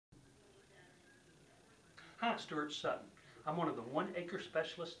Hi, Stuart Sutton. I'm one of the 1 acre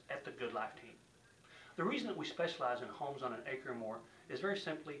specialists at the Good Life team. The reason that we specialize in homes on an acre or more is very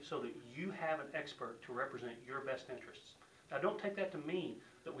simply so that you have an expert to represent your best interests. Now, don't take that to mean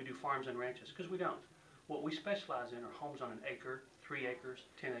that we do farms and ranches, because we don't. What we specialize in are homes on an acre, 3 acres,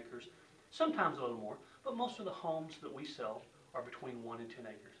 10 acres, sometimes a little more, but most of the homes that we sell are between 1 and 10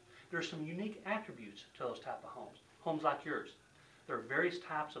 acres. There are some unique attributes to those type of homes, homes like yours. There are various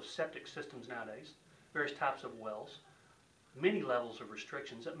types of septic systems nowadays, various types of wells, many levels of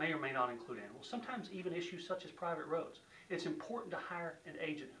restrictions that may or may not include animals, sometimes even issues such as private roads. It's important to hire an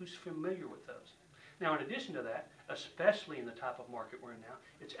agent who's familiar with those. Now, in addition to that, especially in the type of market we're in now,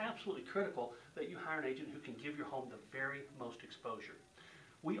 it's absolutely critical that you hire an agent who can give your home the very most exposure.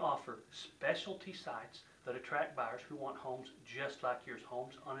 We offer specialty sites that attract buyers who want homes just like yours,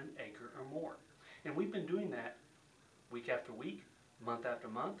 homes on an acre or more. And we've been doing that week after week, month after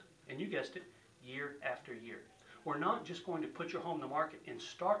month, and you guessed it, year after year. We're not just going to put your home in the market and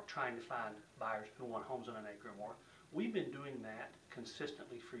start trying to find buyers who want homes on an acre or more. We've been doing that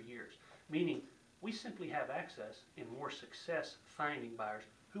consistently for years, meaning we simply have access and more success finding buyers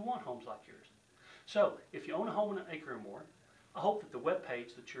who want homes like yours. So if you own a home on an acre or more, I hope that the web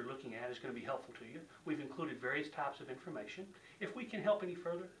page that you're looking at is going to be helpful to you. We've included various types of information. If we can help any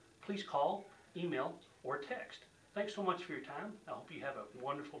further, please call, email, or text. Thanks so much for your time. I hope you have a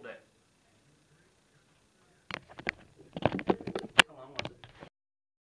wonderful day.